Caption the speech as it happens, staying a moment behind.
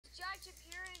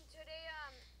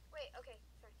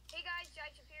Hey guys,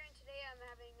 Judge here, and today I'm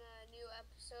having a new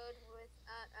episode with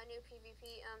a new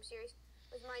PvP series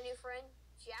with my new friend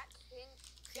Jack.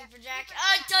 Creeper Jack.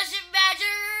 It doesn't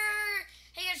matter.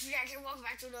 Hey guys, Jack here. Welcome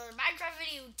back to another Minecraft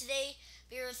video. Today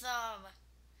we're with Jive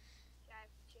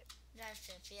Chip. Jive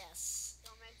Chip. Yes.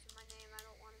 Don't mention my name. I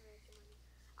don't want to mention my name.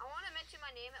 I want to mention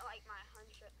my name at like my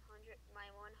 100 subscriber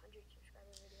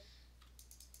video.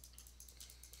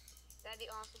 That'd be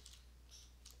awesome.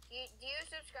 Do you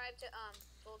subscribe to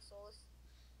Gold Solus?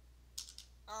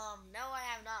 No, I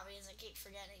have not because I keep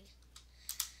forgetting.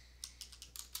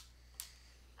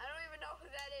 I don't even know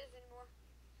who that is anymore.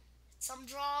 Some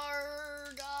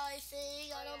drawer guy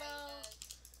thing. I don't know.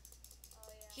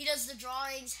 He does the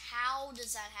drawings. How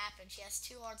does that happen? She has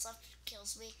 2 hearts left.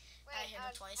 Kills me. Wait, I hit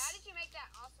her twice. How did you make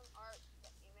that awesome art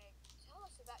that you made? Tell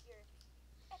us about your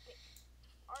epic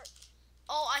art.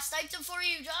 Oh, I sniped him for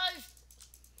you, Jive.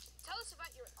 Tell us about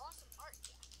your awesome art,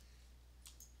 Jack.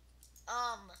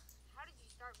 How did you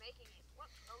start making it? What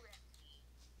program?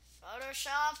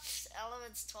 Photoshop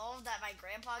Elements 12 that my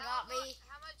grandpa got me.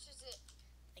 How much is it?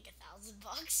 Like $1,000,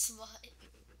 but it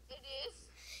is.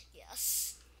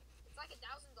 Yes. It's like $1,000.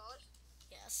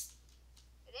 Yes.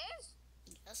 It is.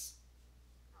 Yes.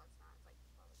 No, it's not. It's like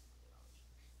probably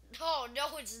 $20.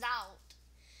 No, it's not.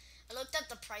 I looked at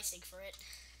the pricing for it.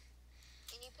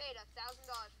 And you paid $1,000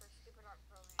 for a stupid art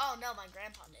program. Oh no, my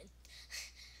grandpa did.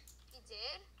 He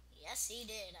did? Yes, he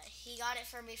did. He got it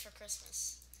for me for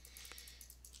Christmas.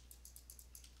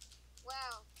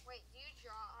 Wow. Wait, do you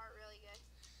draw art really good?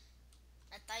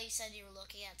 I thought you said you were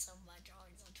looking at some of my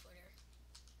drawings on Twitter.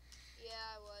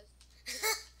 Yeah, I was.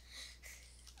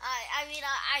 I mean,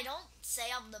 I don't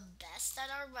say I'm the best at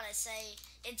art, but I say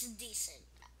it's decent.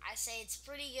 I say it's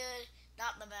pretty good,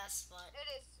 not the best, but it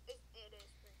is pretty good.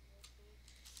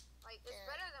 Like, it's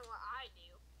better than what I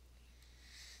do.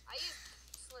 I use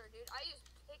Pixlr, dude. I use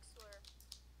Pixlr.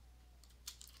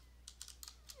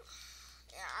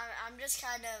 Yeah, I'm just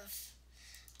kind of.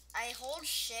 I hold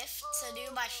shift to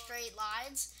do my straight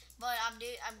lines, but I'm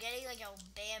getting like a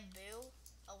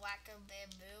whack of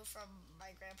bamboo from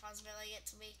my grandpa's mailing it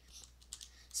to me.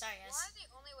 Sorry, guys. Water the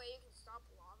only way you can stop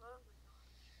lava?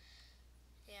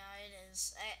 Yeah, it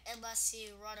is. Unless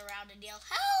you run around and yell,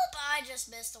 "Help!" I just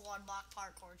missed a 1-block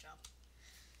parkour jump.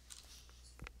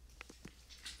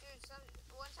 Dude,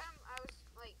 one time I was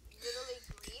like literally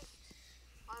griefed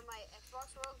on my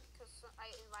Xbox World because I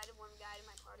invited one guy to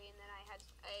my party and then I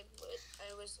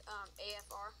was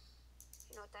AFR.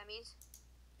 You know what that means?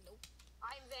 Nope.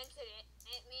 I invented it.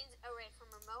 It means away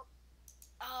from remote.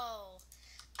 Oh,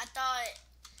 I thought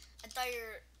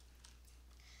you're.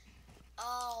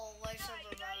 Oh, away from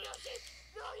remote.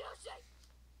 No, Yoshi!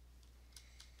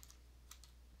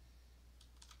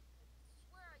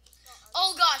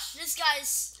 Oh gosh, this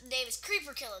guy's name is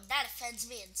Creeper Killer. That offends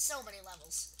me in so many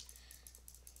levels.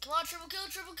 Come on, triple kill,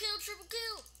 triple kill, triple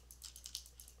kill.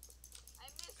 I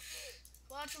missed it.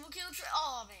 Come on, triple kill,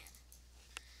 oh man.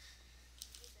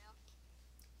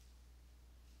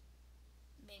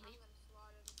 Maybe. I'm gonna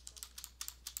slaughter this thing.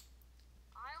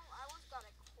 I once got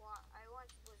a quad. I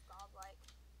once was godlike.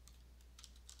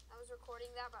 I was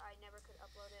recording that, but I never could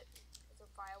upload it because the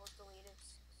file was deleted.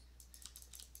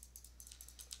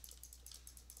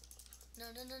 No,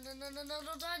 don't die. I was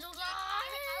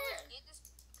in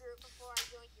this group before I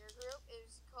joined your group. It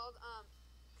was called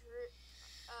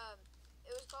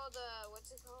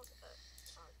what's it called?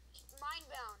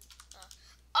 Mindbound.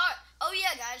 Oh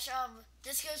yeah, guys.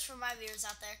 This goes for my viewers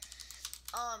out there.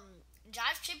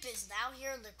 Jive Chip is now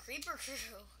here in the Creeper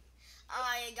crew.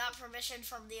 I got permission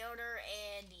from the owner,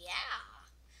 and yeah.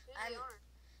 Who's the owner?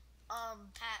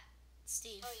 Pat,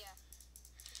 Steve. Oh yeah.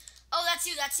 Oh, that's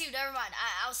you. Never mind.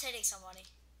 I was hitting somebody.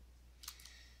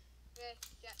 Okay,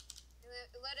 yeah.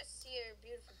 Let us see your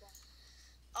beautiful ball.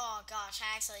 Oh gosh,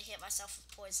 I actually hit myself with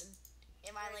poison.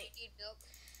 Am I late? Eat milk?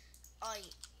 Oh,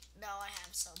 no, I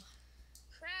have some.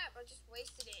 Crap! I just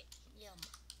wasted it. Yum.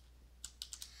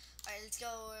 All right, let's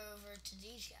go over to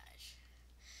these guys.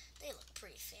 They look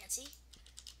pretty fancy.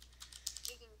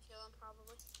 You can kill them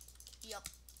probably. Yup.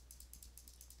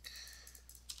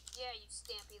 Yeah, you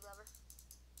stampy lover.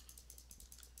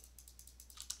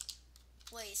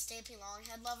 Wait, Stampy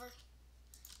Longhead lover?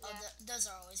 Yeah. Oh, those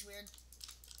are always weird.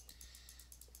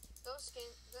 Those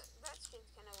skins, that skin's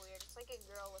kind of weird. It's like a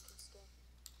girl-looking skin.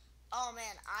 Oh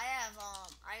man, I have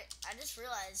I just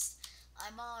realized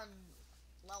I'm on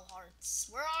low hearts.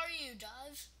 Where are you,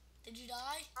 Dive? Did you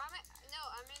die? I'm in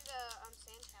the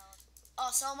sand tower.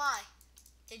 Oh, so am I.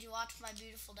 Did you watch my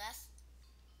beautiful death?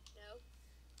 No.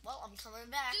 Well, I'm coming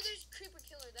back. Dude, there's Creeper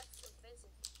Killer. That's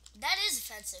offensive. That is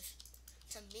offensive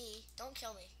to me. Don't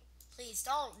kill me. Please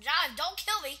don't. Jive, don't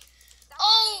kill me. That was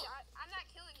Oh! me. I'm not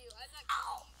killing you. I'm not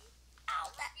Ow! killing you. Ow!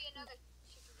 There must be another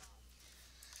chicken guy.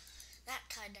 That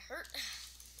kind of hurt.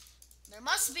 There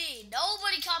must be.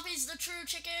 Nobody copies the true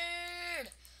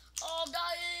chicken. Oh, I'm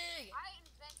dying.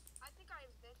 I think I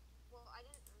invent. Well, I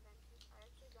didn't invent it. I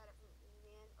actually got it from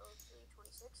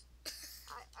Man0326.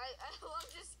 I love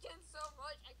this skin so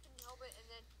much. I couldn't help it, and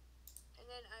then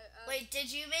I. Wait, did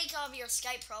you make your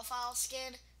Skype profile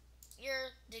skin?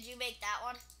 Did you make that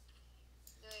one?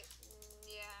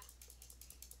 Yeah.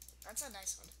 That's a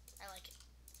nice one. I like it.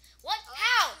 What? I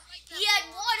How? like He had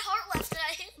one heart left and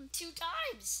I hit him 2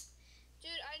 times. Dude,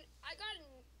 I got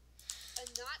a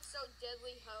not so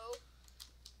deadly hoe.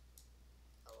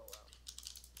 Oh well.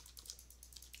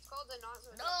 It's called the not so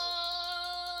No. deadly.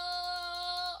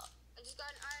 I just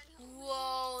got an iron helmet.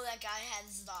 Whoa, that guy had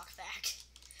his knockback.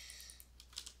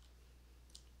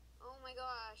 Oh my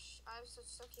gosh, I have such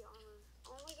sucky armor.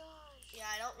 Oh my gosh. Yeah,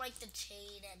 I don't like the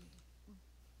chain and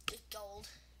gold.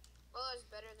 Well, it's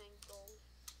better than gold.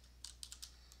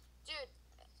 Dude.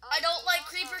 I don't like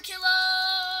creeper killer.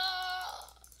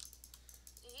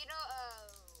 Did you know,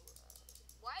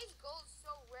 why is gold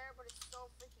so rare, but it's so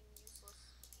freaking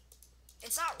useless?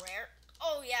 It's not rare.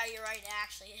 Oh yeah, you're right. It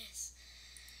actually is.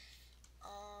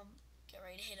 Get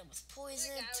ready to hit him with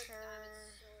poison.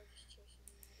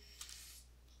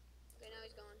 Okay, now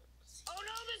he's gone. Oh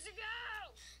no, there's a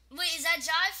go! Wait, is that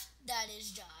Jive? That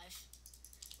is Jive.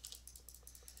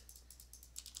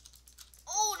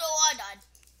 Oh no, I died.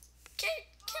 Kill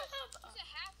him. He's a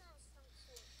hacker of some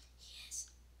sort. Yes.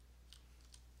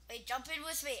 Wait, jump in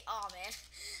with me. Oh man,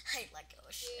 I let go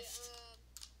of shit.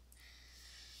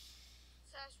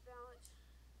 Slash balance.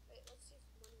 Wait, let's see if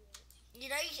money works. You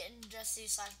know you can just do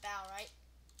slash bow, right?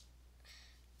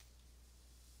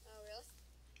 Oh really?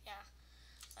 Yeah,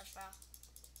 slash bow.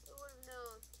 Who would have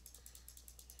known?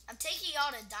 I'm taking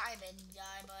out a diamond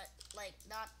guy, but like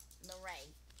not the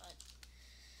rank, but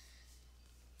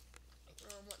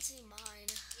let's see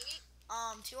mine.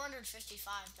 255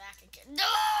 back again. No!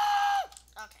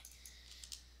 Okay.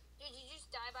 Dude, did you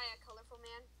just die by a colorful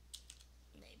man?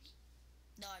 Maybe.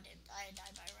 No, I didn't. I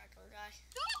died by a regular guy.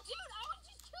 No, dude, I was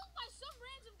just killed by some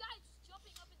random guy just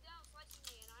jumping up and down, slicing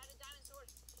me, and I had a diamond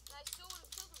sword, and I still would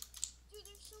have killed him. Dude,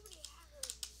 there's so many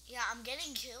hackers. Yeah, I'm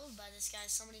getting killed by this guy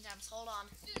so many times. Hold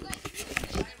on. Dude, like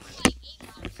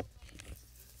 8 times.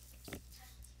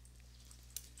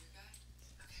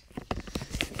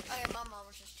 Okay, my mom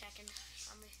was just checking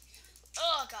on me.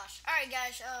 Oh gosh. Alright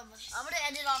guys, I'm gonna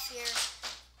end it off here.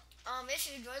 If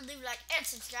you enjoyed, leave a like and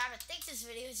subscribe. I think this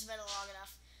video has been long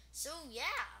enough. So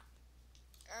yeah.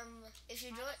 If you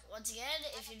enjoyed, once again,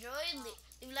 if you enjoyed,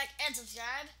 leave a like and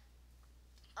subscribe.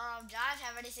 Jive,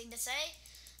 have anything to say?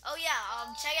 Oh yeah,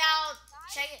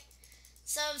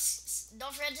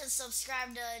 don't forget to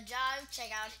subscribe to Jive. Check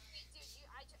out. Dude,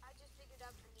 I just figured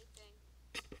out a new thing.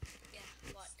 Yeah,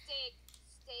 what?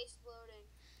 Stay exploding.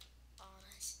 Oh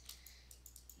nice.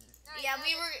 No, Yeah, no,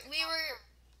 we were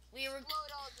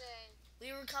explode all day.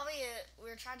 we were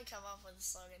trying to come up with a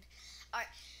slogan. Alright.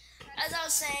 As I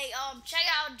was saying, check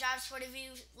out Jive's point of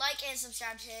view, like and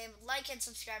subscribe to him, like and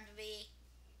subscribe to me.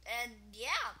 And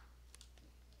yeah.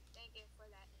 Thank you for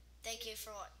that. Thank you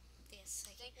for what? Yes,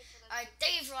 thank you. Thank you for that. Alright,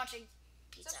 thank you for watching.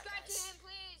 Peace out, Subscribe to guys. him,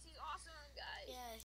 please. He's awesome, guys. Yeah.